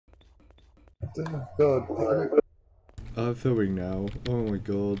Oh god. I'm filming now. Oh my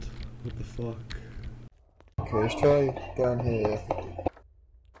god. What the fuck? Okay, let's try down here.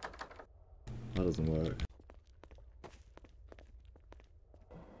 That doesn't work.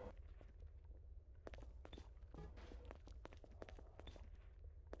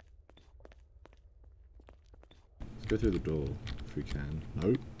 Let's go through the door if we can.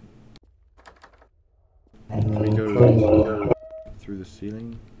 Nope. Can we go through the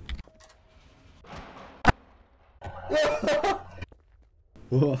ceiling?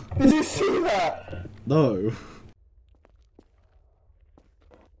 What? Did you see that? No.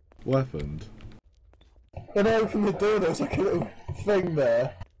 What happened? When I opened the door, there was like a little thing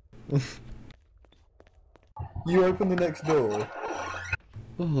there. You open the next door.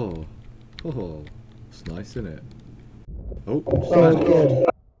 Oh. Oh. It's nice, isn't it? Oh, Oh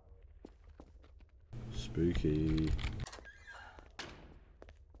god. spooky.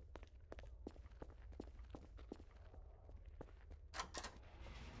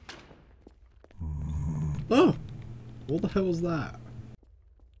 Oh! What the hell was that?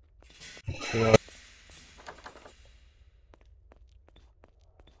 Yeah.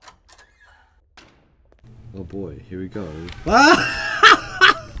 Oh boy, here we go. Ah!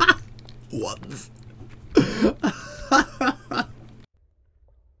 What?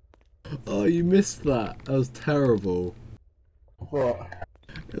 Oh, you missed that. That was terrible. What?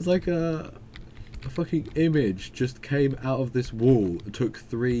 It's like a fucking image just came out of this wall and took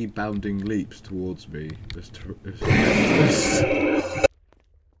 3 bounding leaps towards me. I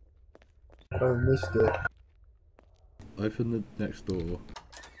missed it. Open the next door.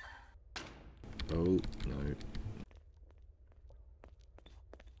 Oh, no.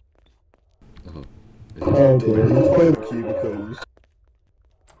 Oh. Oh dear, the toilet cubicles.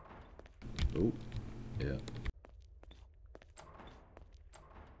 Oh, yeah.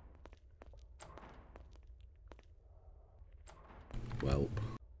 Welp.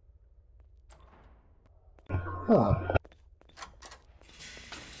 Huh.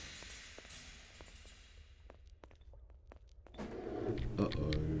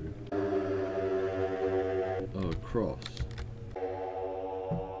 Uh-oh. Oh, cross.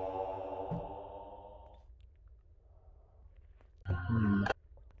 Hmm.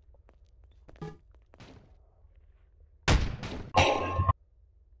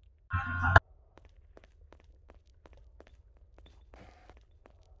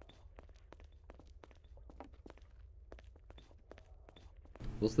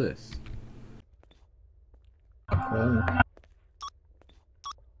 What's this? Oh.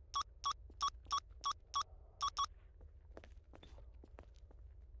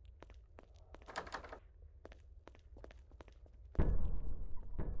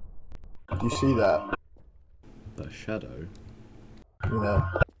 Do you see that? That shadow?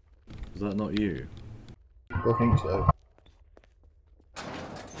 Yeah, Is that not you? I think so.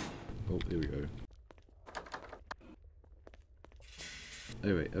 Oh, here we go.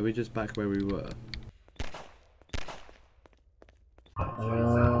 Oh wait, are we just back where we were?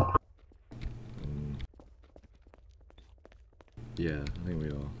 Yeah, I think we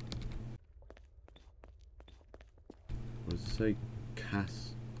are. What does it say?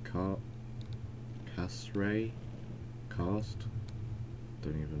 Casray? Cast?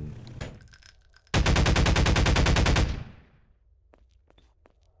 Don't even...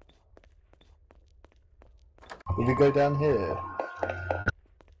 Will we go down here?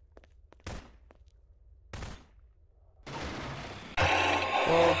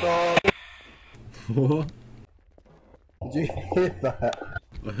 Oh god! What? Did you hear that?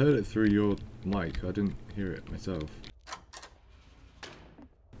 I heard it through your mic, I didn't hear it myself.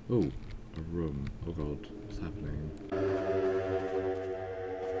 Oh, a room. Oh god, what's happening?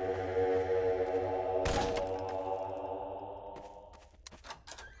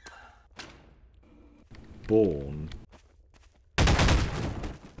 Born.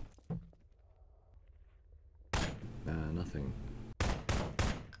 Nah, nothing.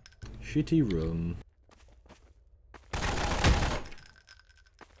 Shitty room.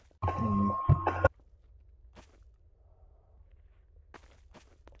 Hmm.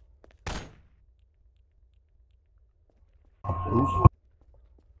 Ooh.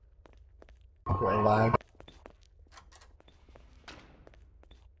 Got a lag.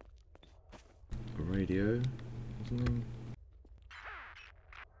 A radio or something?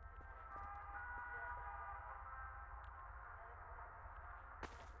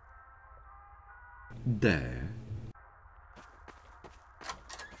 There.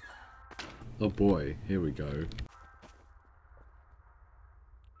 Oh boy, here we go.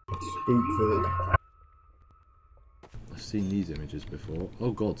 Spookford. seen these images before.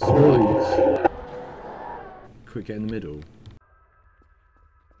 Oh god, spikes! Quick, get in the middle.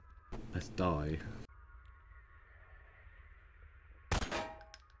 Let's die.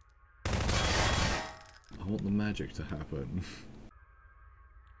 I want the magic to happen.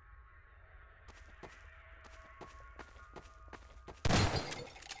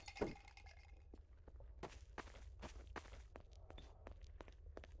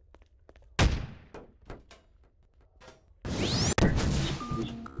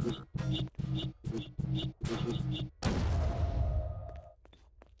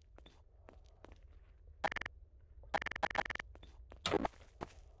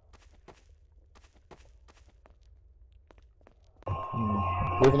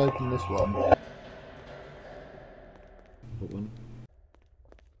 We haven't opened this one. What one?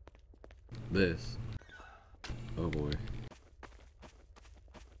 This. Oh boy.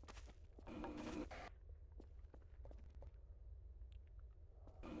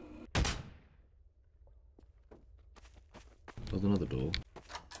 There's another door.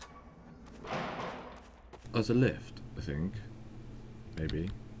 Oh, there's a lift, I think. Maybe.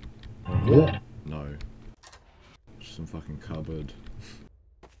 Yeah. No. Just some fucking cupboard.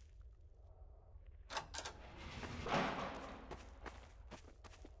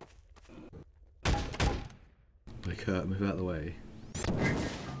 Hey Curt, move out of the way.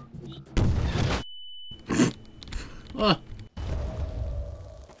 Ah!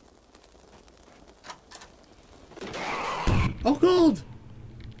 Oh god!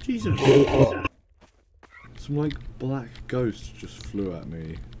 Jesus! Some like black ghost just flew at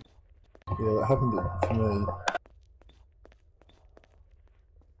me. Yeah, that happened to me.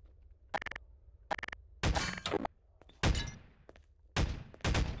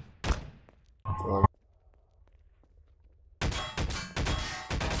 Right.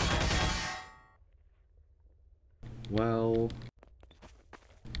 Well,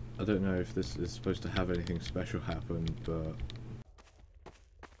 I don't know if this is supposed to have anything special happen, but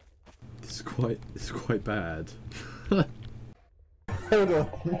it's quite bad. Hold on.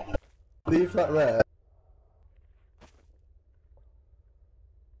 Leave that there.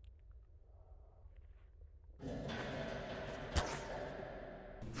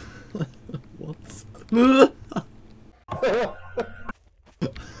 What?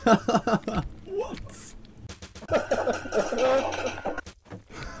 What?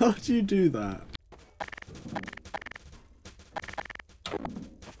 How do you do that?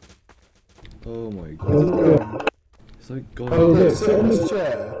 Oh my god. It's like gone. Oh, look, sit on this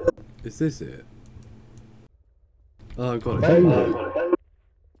chair. Is this it? Oh, I've got it.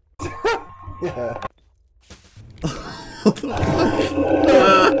 Yeah. What the fuck?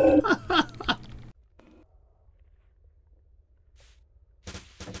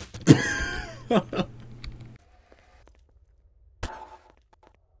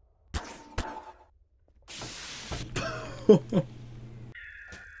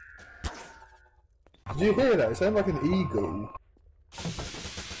 Did you hear that? It sounded like an eagle.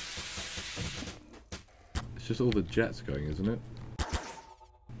 It's just all the jets going, isn't it?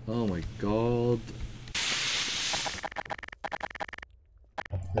 Oh my god.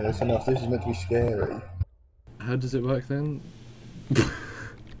 Yeah, that's enough. This is meant to be scary. How does it work then?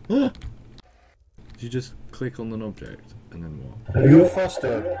 You just click on an object and then what? Have you got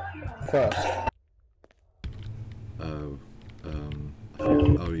Foster first? Oh,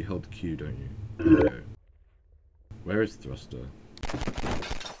 oh, you hold Q, don't you? There you go. Where is thruster?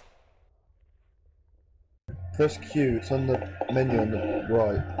 Press Q. It's on the menu on the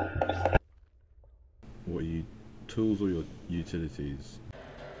right. What are you, tools or your utilities?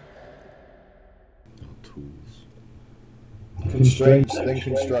 Oh, tools. Constraints, then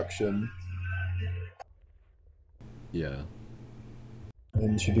construction. Yeah.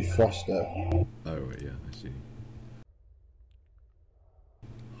 Then should be thruster. Oh, right, yeah, I see.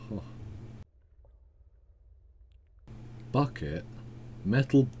 Huh. Bucket?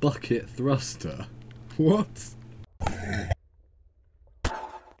 Metal bucket thruster? What?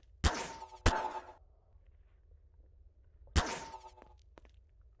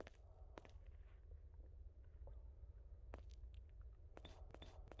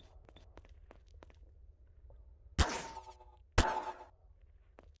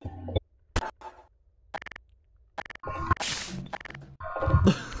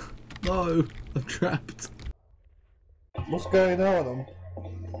 No, I'm trapped. What's going on?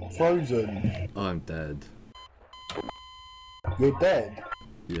 I'm frozen. I'm dead. You're dead.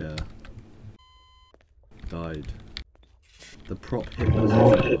 Yeah. Died. The prop hit was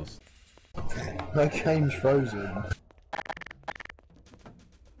lost. My game's frozen.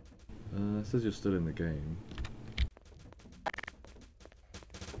 It says you're still in the game.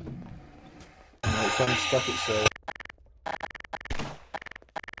 it's unstuck itself.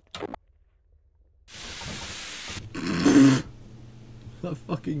 That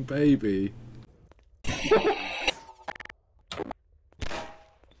fucking baby.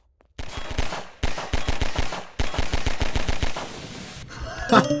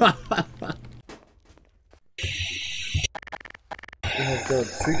 Oh my god,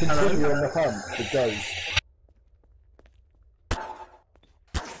 should we continue on the hunt for ghost?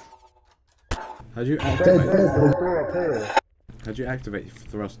 How do you There's activate? a door up here. How do you activate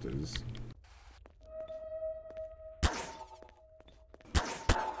thrusters?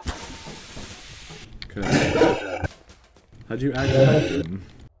 Okay. How do you activate them?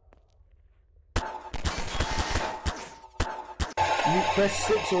 You press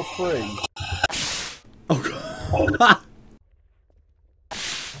 6 or 3. Oh god.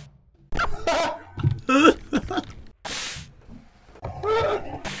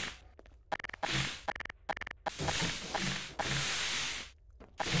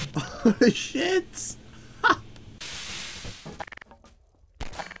 Holy shit!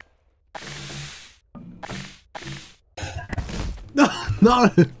 No! No!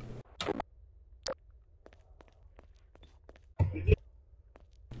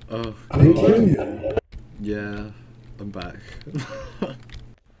 Oh. Yeah, I'm back.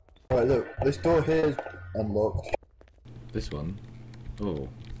 Right, look, this door here is unlocked. This one? Oh.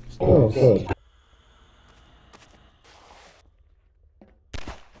 Oh, god.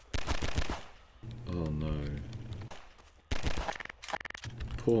 Oh no.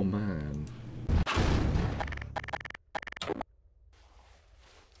 Poor man.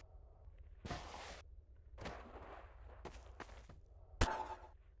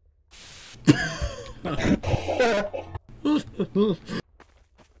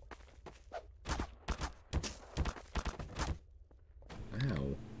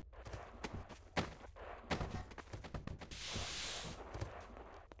 Ow.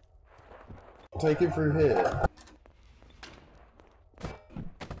 Take him through here.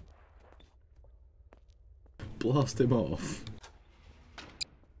 Blast him off.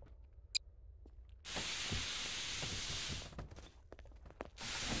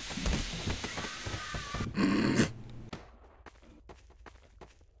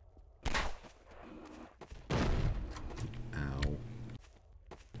 Ow.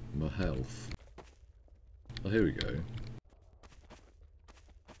 My health. Oh, here we go.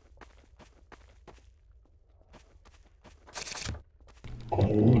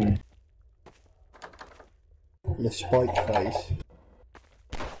 Oh. The spike face.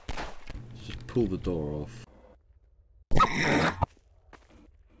 Just pull the door off.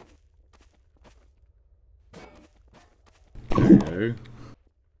 There we go.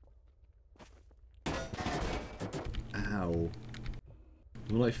 Ow.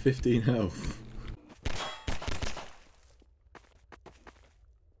 I'm like 15 health.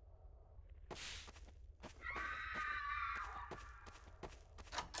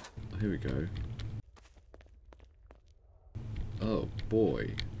 Here we go. Oh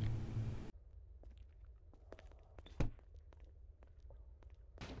boy.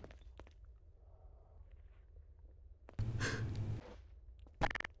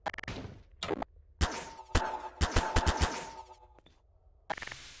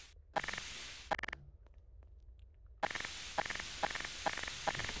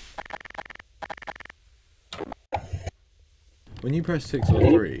 When you press 6 or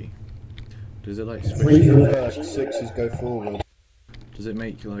 3, does it like switch? 3 reverse, 6s go forward. Does it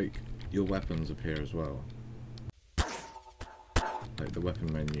make like your weapons appear as well? Like the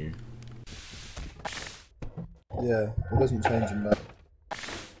weapon menu. Yeah, it doesn't change in that.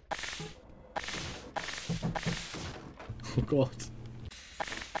 Oh god.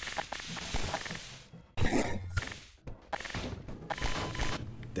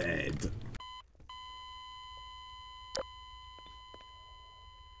 Dead.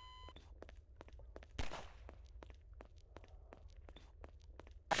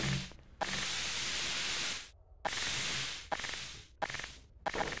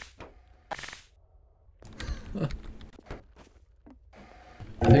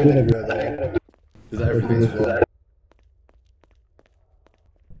 I think Everywhere there. is that everything as well?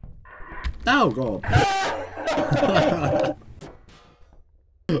 Oh god!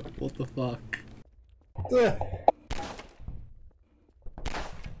 What the fuck?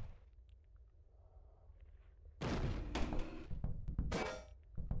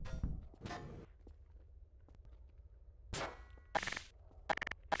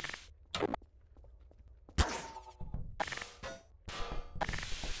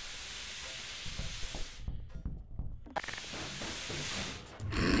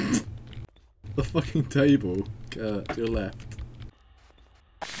 the fucking table, Curt, to your left.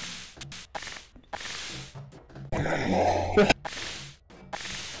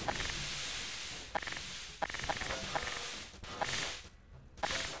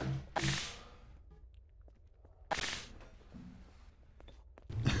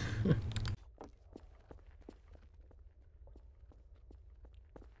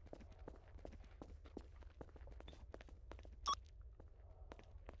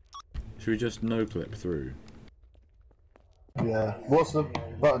 Should we just no-clip through? Yeah. What's the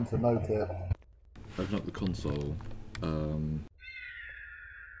button to no clip? Open up the console.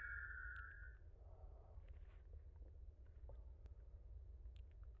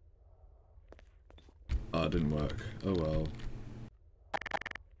 Oh, it didn't work. Oh well.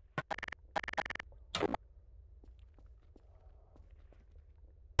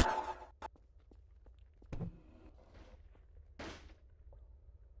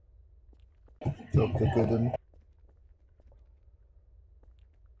 Dr. Gooden.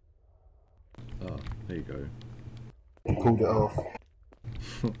 Oh, there you go. Pulled it off.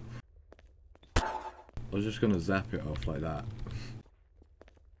 I was just gonna zap it off like that.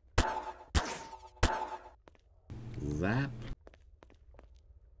 Zap?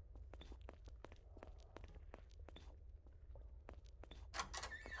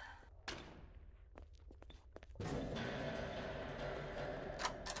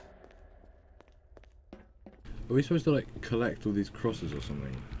 Are we supposed to like collect all these crosses or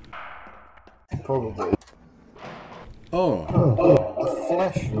something? Probably. Oh! Oh, the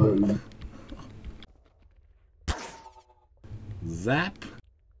flash room. Zap?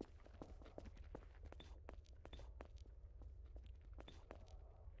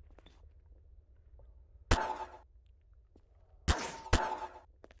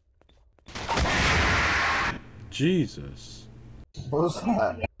 Jesus. What was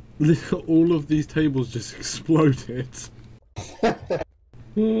that? All of these tables just exploded.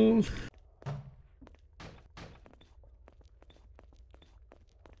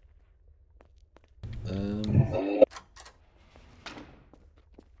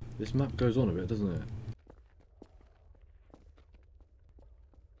 This map goes on a bit, doesn't it?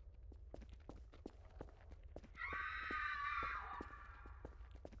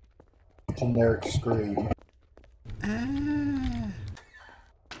 Generic scream.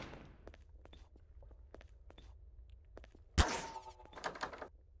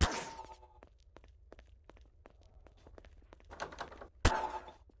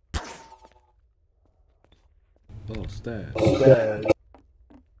 Oh, stairs. Stairs.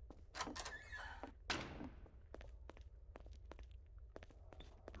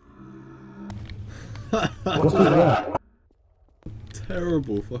 What's that?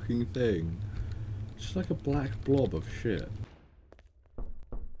 Terrible fucking thing. Just like a black blob of shit.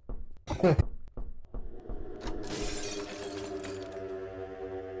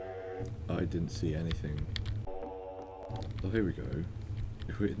 I didn't see anything. Oh, here we go.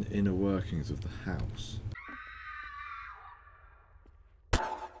 If we're in the inner workings of the house.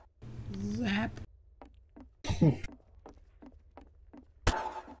 Zap!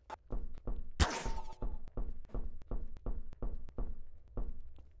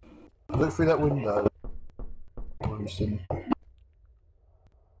 Look through that window. Wilson. I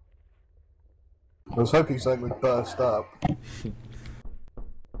was hoping something would burst up.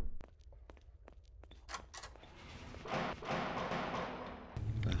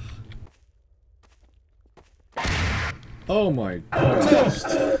 Oh my Christ!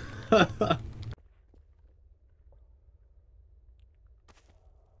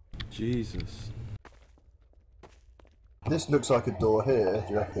 Jesus. This looks like a door here,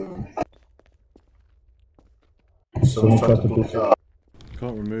 do you reckon? Someone tried to block it up.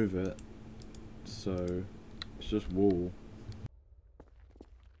 Can't remove it, so it's just wall.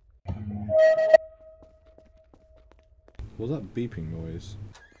 What was that beeping noise?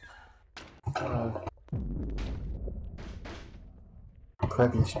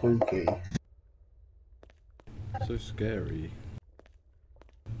 Pretty spooky. So scary.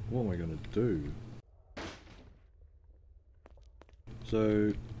 What am I gonna do?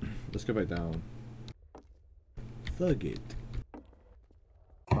 So, let's go back down. Thug it.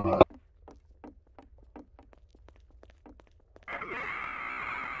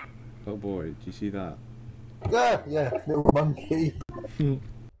 Oh boy, do you see that? Yeah, little monkey. Oh,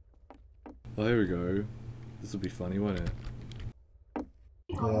 here we go. This will be funny, won't it?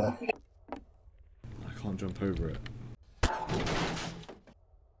 Yeah. I can't jump over it.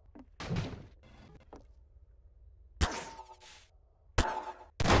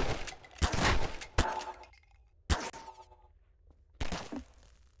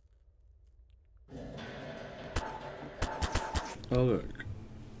 Oh look.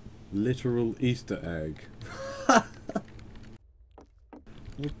 Literal Easter egg. What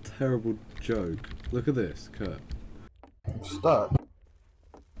a terrible joke. Look at this, Curt. I'm stuck.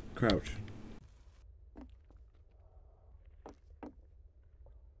 Crouch.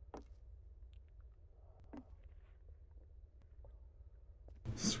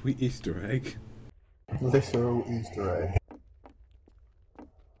 Sweet Easter egg. Literal Easter egg.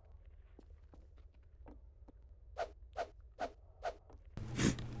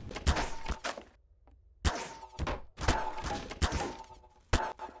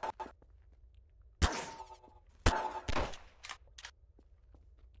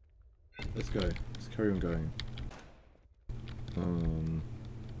 Let's go. Let's carry on going.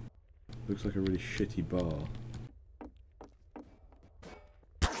 Looks like a really shitty bar.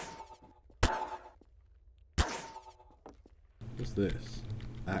 What's this?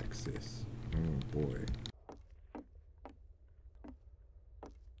 Axis. Oh boy.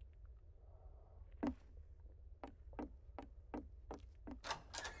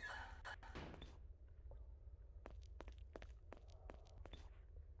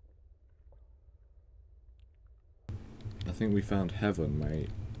 I think we found heaven, mate.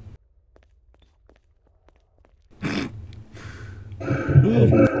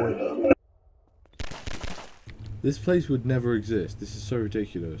 This place would never exist. This is so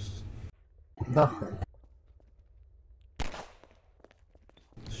ridiculous. Nothing.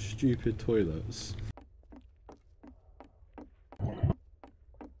 Stupid toilets. Is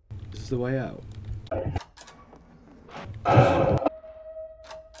this the way out?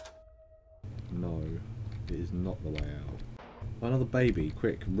 No, it is not the way out. Another baby,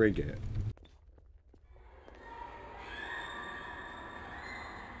 quick, rig it.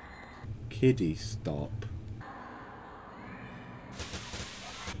 Kiddie, stop.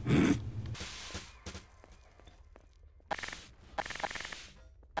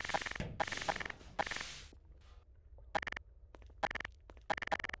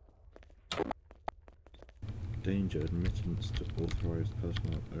 Danger, admittance to authorized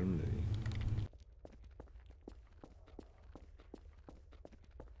personnel only.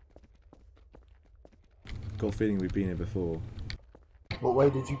 Got a feeling we've been here before. What way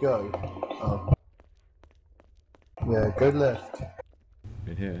did you go? Oh. Yeah, go left.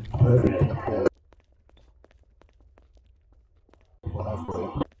 In here? Everything up here. What have we?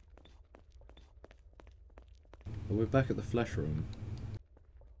 Well, we're back at the flesh room.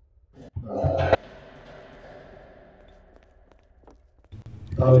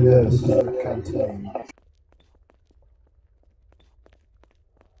 Oh yeah, this is the canteen.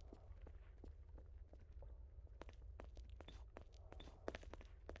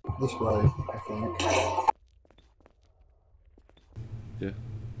 This way, I think. Yeah.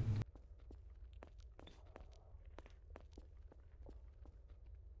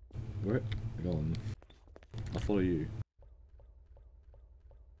 Where? Go on. I'll follow you.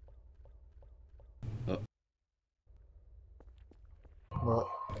 What?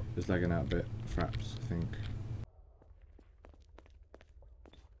 It's lagging out a bit. Fraps, I think.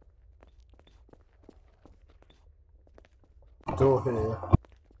 Door here.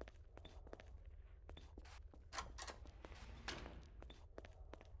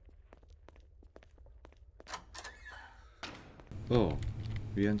 Oh,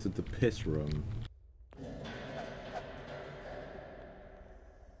 we entered the piss room.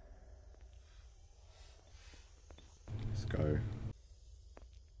 Let's go.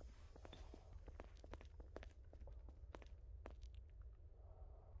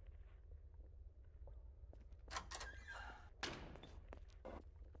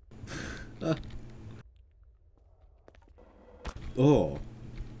 Oh,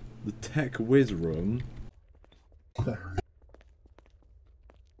 the tech whiz room.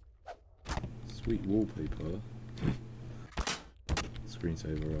 Sweet wallpaper.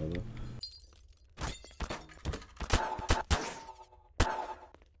 Screensaver, rather.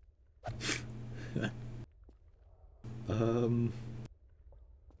 Have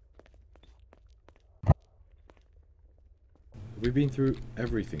we been through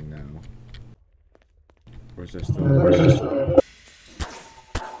everything now? Or is there still...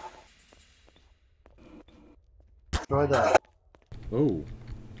 Try that. Oh.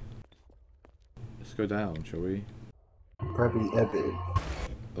 Let's go down, shall we? Probably epic.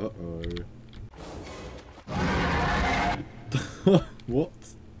 Uh-oh. What?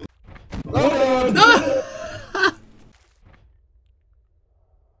 Oh!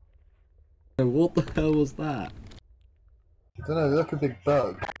 What the hell was that? I don't know, look like a big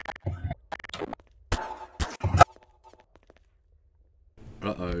bug.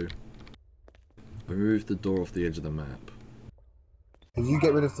 Uh-oh. I moved the door off the edge of the map. Did you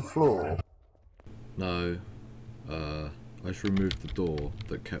get rid of the floor? No. I just removed the door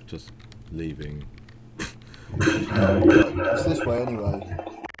that kept us leaving. It's this way anyway.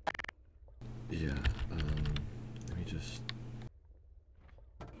 Yeah, let me just...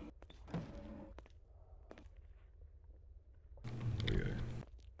 There we go.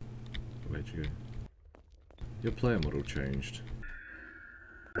 Where'd you go? Your player model changed.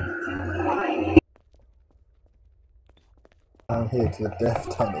 I'm here to the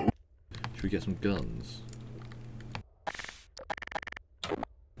death tunnel. Should we get some guns?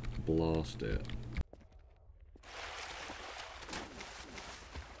 Blast it.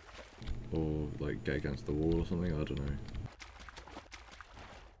 Or, like, get against the wall or something? I don't know.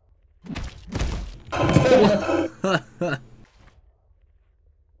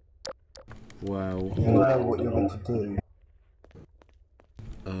 Wow. You know what you're meant to do.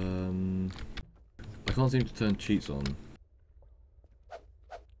 I can't seem to turn cheats on.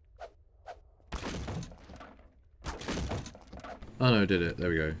 Oh no, I did it. There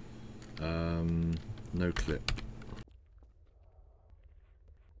we go. No clip.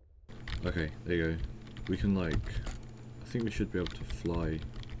 Okay, there you go. We can, like... I think we should be able to fly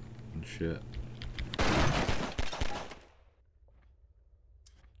and shit.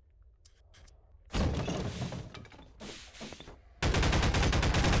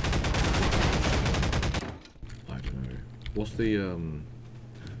 I don't know. What's the, I don't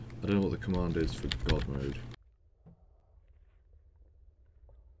know what the command is for God mode.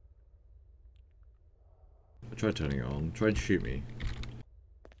 I tried turning it on. Tried to shoot me.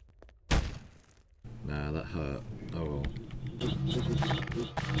 Nah, that hurt. Oh well.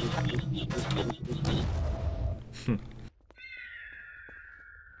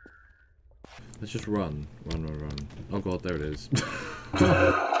 Let's just run. Run. Oh god, there it is.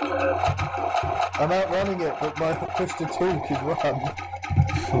 I'm outrunning it, but my push to talk is run.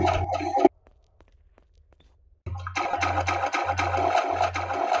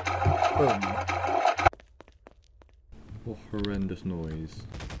 Boom. What horrendous noise.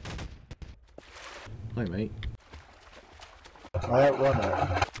 Hi mate. I outrun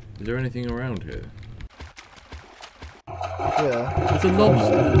it. Is there anything around here? Yeah. It's a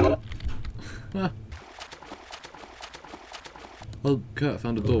lobster! Oh, Curt, I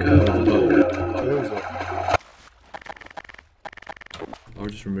found a door. Where is it? I'll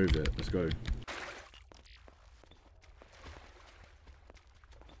just remove it. Let's go.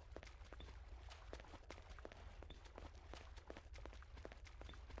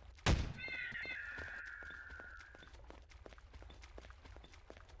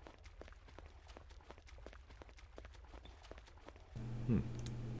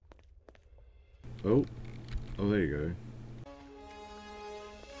 Oh. Oh, there you go.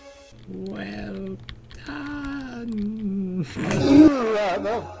 Well done!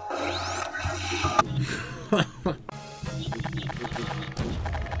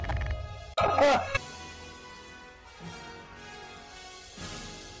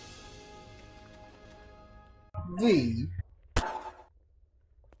 V.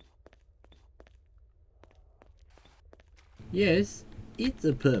 Yes, it's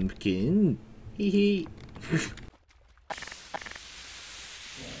a pumpkin. Hee hee.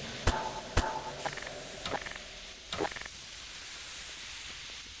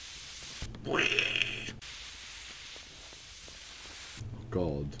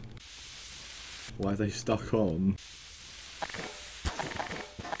 God. Why are they stuck on?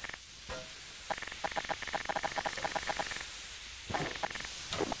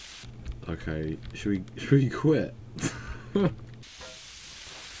 Okay, should we quit?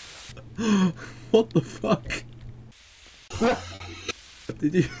 What the fuck?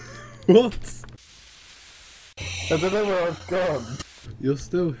 Did you... What? I don't know where I've gone. You're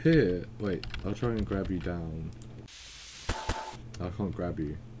still here. Wait, I'll try and grab you down. I can't grab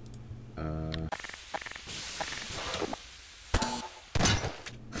you.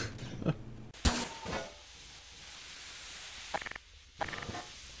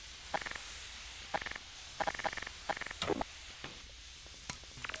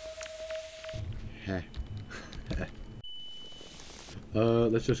 Heh.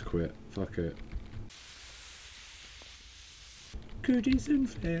 Let's just quit. Fuck it. Goodies and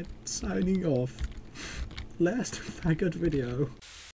Fed signing off. Last faggot video.